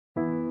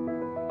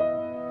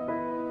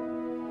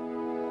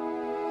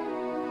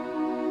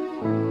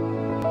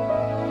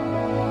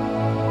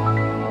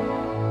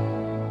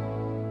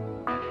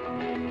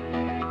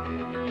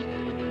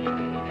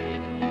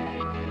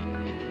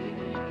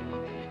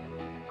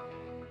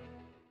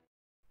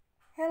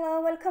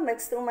welcome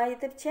back to my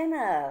YouTube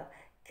channel.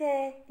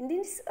 Okay, in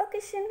this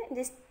occasion,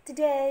 this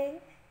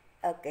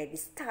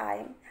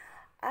time,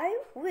 I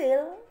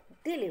will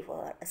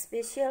deliver a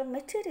special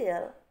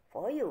material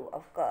for you,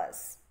 of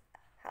course.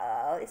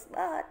 How is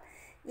that?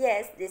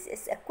 Yes, this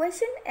is a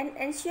question and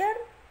answer.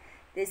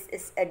 This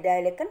is a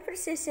dialect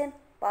conversation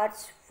part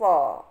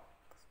 4.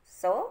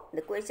 So,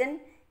 the question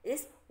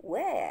is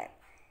where?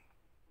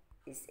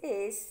 This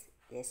is,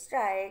 yes,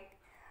 right,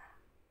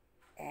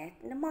 at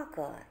the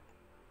marker.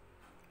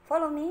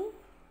 Follow me.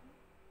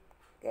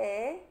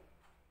 Okay.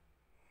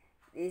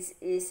 This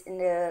is in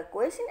the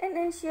question and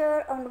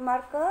answer on the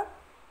marker.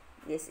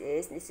 This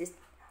is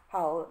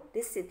how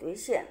this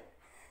situation.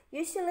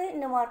 Usually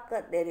in the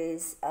market there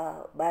is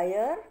a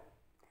buyer,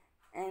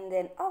 and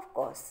then of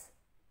course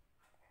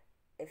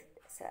if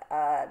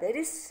there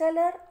is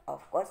seller,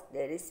 of course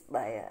there is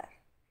buyer.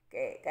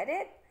 Okay, got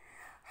it?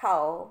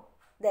 How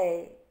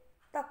they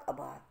talk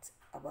about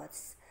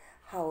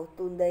how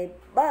to they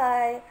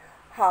buy,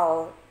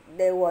 how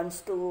they want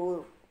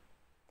to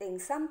think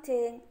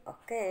something.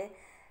 Okay,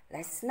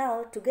 let's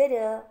now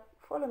together.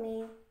 Follow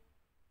me.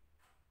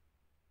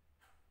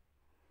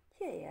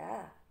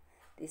 Yeah,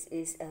 this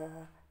is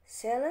a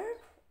seller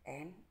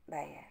and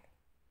buyer.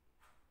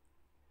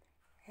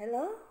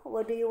 Hello,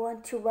 what do you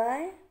want to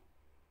buy?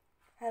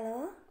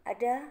 Halo,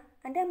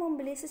 Anda mau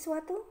beli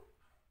sesuatu?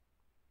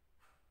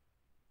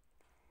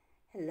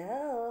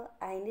 Hello,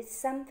 I need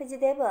some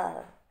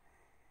vegetable.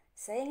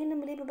 Saya ingin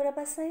membeli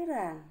beberapa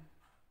sayuran.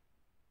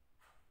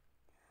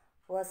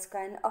 What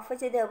kind of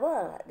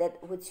vegetable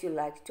that would you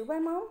like to buy,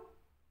 Mom?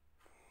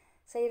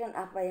 Sayuran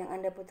apa yang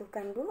Anda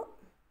butuhkan, Bu?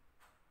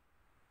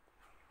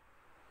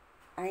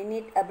 I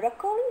need a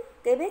broccoli,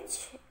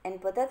 cabbage,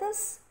 and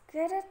potatoes,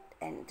 carrot,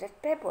 and red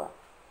pepper.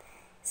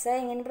 Saya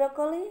ingin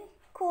brokoli,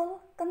 kol,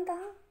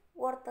 kentang,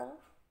 wortel,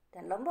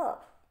 dan lombok.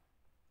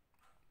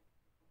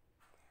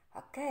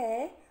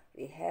 Okay,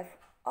 we have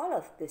all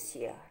of this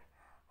here.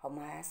 How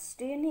much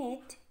do you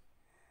need?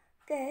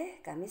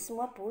 Oke, kami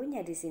semua punya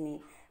di sini.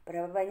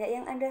 Berapa banyak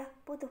yang Anda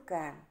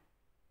butuhkan?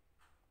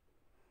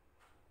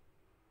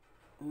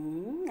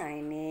 I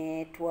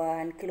need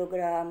 1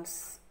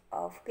 kilograms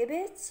of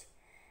cabbage,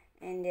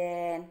 and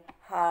then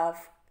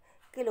half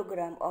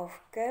kilogram of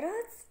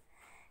carrots,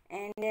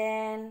 and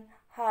then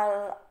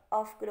half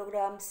of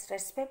kilograms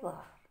red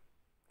pepper.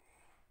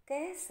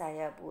 Oke,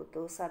 saya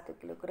butuh 1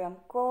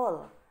 kilogram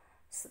kol,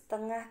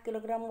 setengah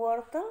kilogram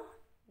wortel,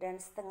 dan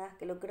setengah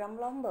kilogram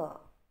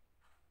lombok.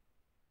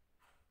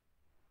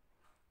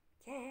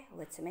 Okay,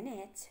 wait a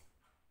minute.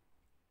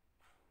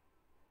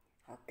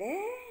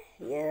 Okay,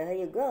 here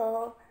you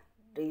go.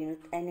 Do you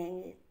need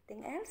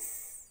anything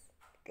else?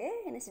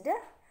 Okay, ini sudah.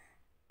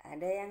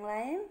 Ada yang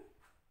lain?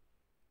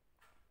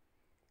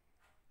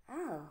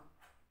 Oh,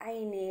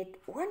 I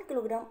need 1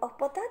 kilogram of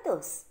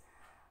potatoes,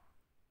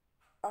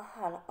 a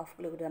half of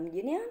kilogram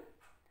onion,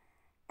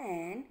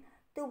 and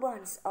 2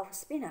 bunches of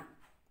spinach.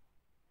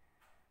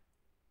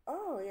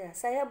 Oh ya,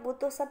 saya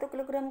butuh 1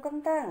 kilogram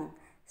kentang,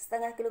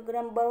 setengah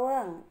kilogram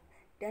bawang,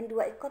 dan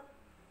 2 ikat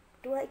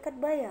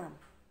bayam.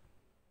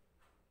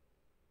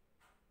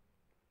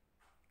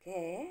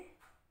 Okay.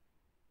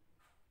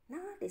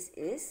 Now this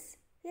is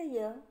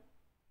yeah.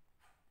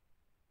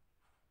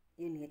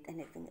 You need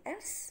anything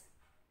else?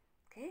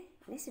 Okay,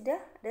 ini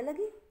sudah. Ada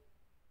lagi?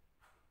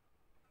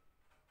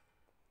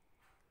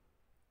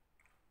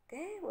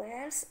 Okay, what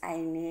else?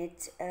 I need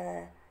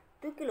 2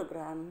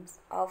 kilograms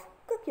of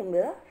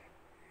cucumber.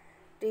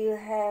 Do you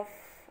have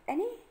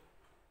any?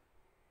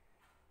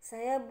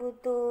 Saya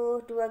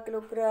butuh 2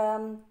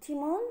 kilogram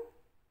timun.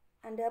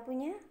 Anda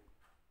punya?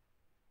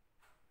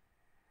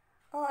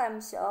 Oh,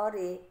 I'm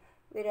sorry.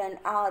 We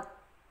ran out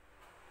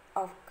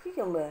of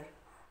cucumber.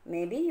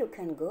 Maybe you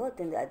can go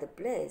to the other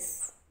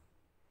place.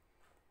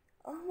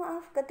 Oh,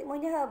 maaf,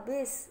 ketimunnya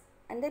habis.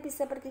 Anda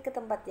bisa pergi ke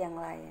tempat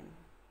yang lain.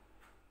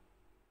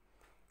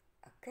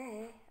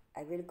 Okay,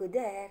 I will go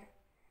there.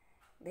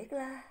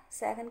 Baiklah,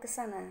 saya akan ke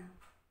sana.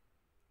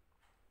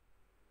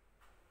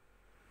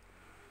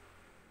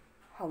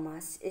 How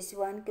much is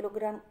 1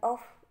 kilogram of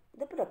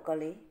the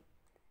broccoli?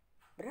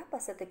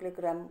 Berapa 1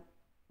 kilogram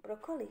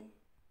broccoli?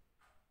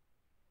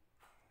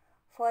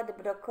 For the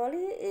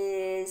broccoli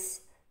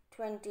is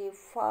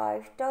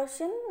 25,000,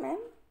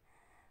 ma'am.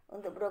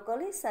 Untuk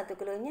brokoli 1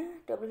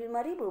 kilonya 25.000,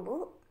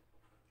 Bu.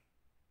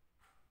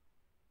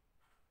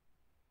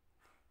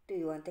 Do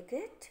you want a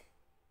kit?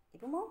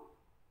 Ibu mau?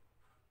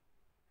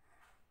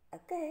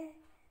 Okay,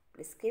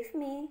 please give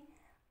me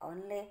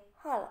only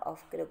half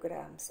of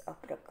kilograms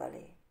of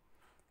broccoli.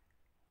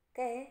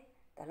 Okay,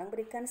 tolong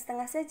berikan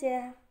setengah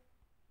saja.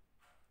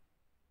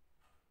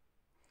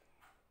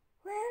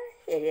 Well,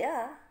 here they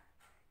are.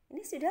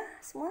 Ini sudah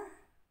semua.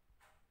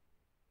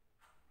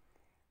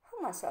 How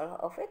much all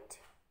of it?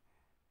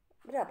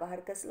 Berapa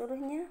harga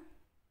seluruhnya?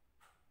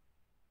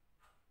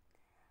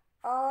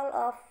 All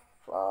of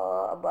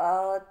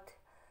about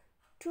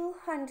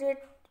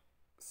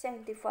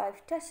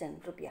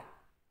 275,000 rupiah.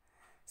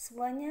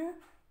 Semuanya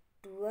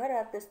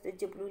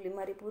 275.000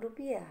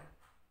 rupiah.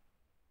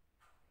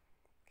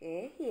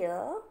 Okay,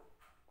 here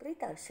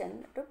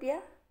 3,000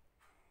 rupiah.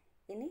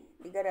 Ini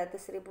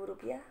 300.000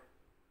 rupiah.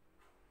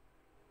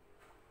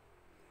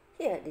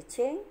 Here the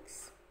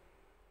change.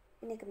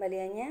 Ini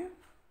kembaliannya.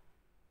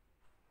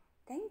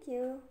 Thank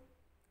you.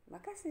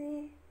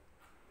 Makasih.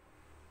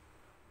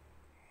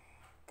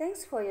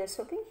 Thanks for your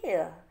shopping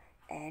here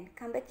and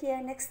come back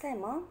here next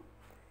time, Mom.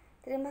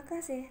 Terima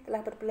kasih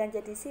telah berbelanja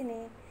di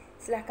sini.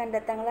 Silahkan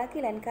datang lagi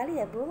lain kali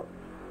ya, Bu.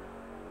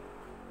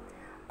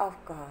 Of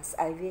course,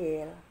 I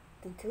will.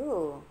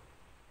 Tentu.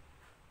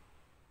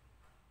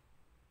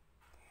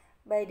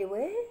 By the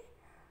way,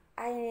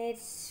 I need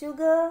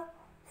sugar,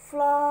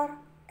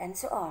 flour, and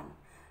so on.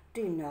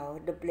 Do you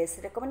know the place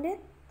recommended?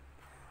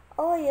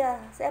 Oh ya,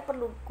 saya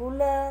perlu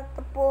gula,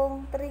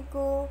 tepung,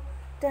 terigu,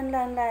 dan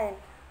lain-lain.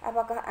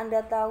 Apakah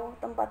Anda tahu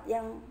tempat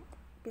yang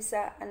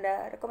bisa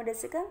Anda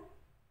rekomendasikan?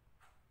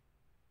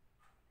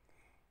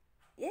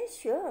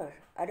 Yes, sure.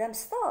 Adam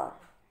Store.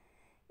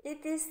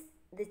 It is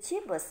the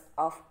cheapest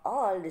of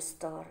all the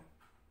store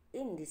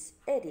in this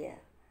area.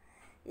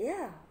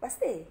 Ya,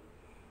 pasti.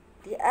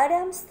 Di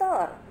Adam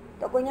Store,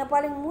 tokonya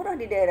paling murah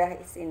di daerah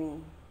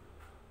sini.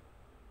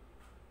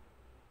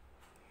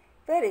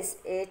 Where is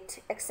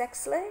it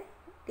exactly?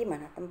 Di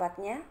mana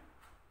tempatnya?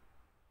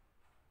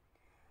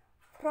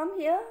 From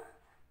here,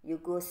 you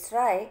go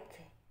straight,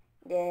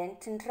 then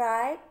turn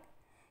right.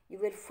 You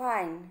will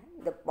find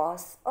the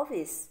post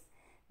office.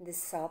 The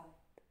shop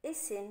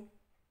is in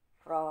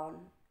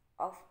front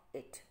of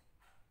it.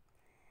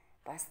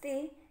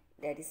 Pasti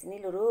dari sini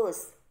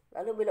lurus,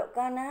 lalu belok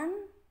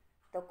kanan.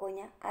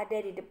 Tokonya ada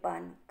di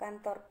depan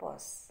kantor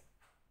pos.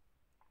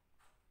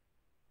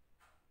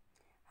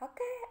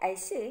 Okay, I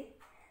see.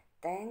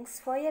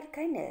 Thanks for your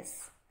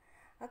kindness.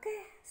 Oke,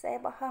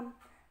 saya paham.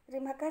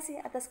 Terima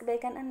kasih atas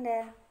kebaikan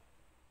Anda.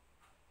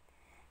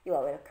 You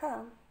are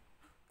welcome.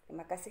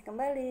 Terima kasih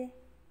kembali.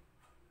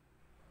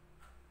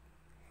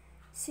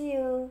 See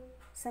you.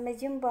 Sampai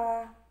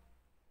jumpa.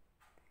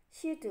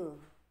 See you too.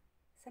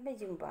 Sampai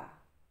jumpa.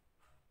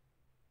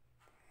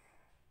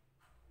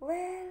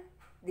 Well,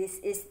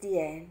 this is the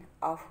end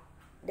of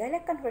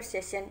dialect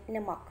conversation in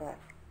the market.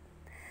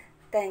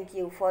 Thank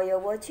you for your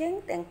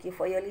watching, thank you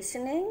for your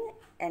listening,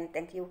 and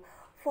thank you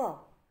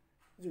for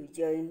you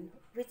join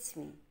with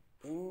me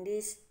in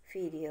this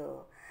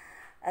video.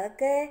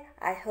 Okay,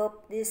 I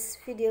hope this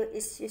video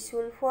is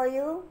useful for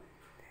you,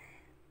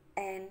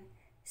 and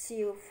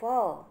see you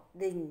for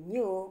the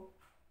new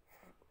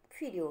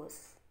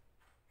videos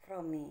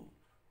from me.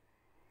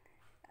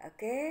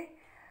 Okay,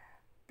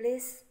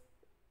 please,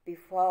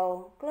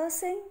 before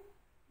closing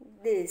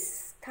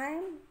this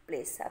time,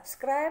 please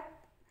subscribe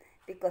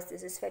because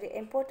this is very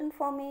important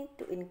for me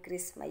to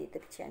increase my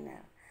YouTube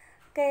channel.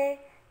 Okay,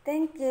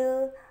 thank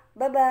you.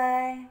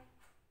 Bye-bye.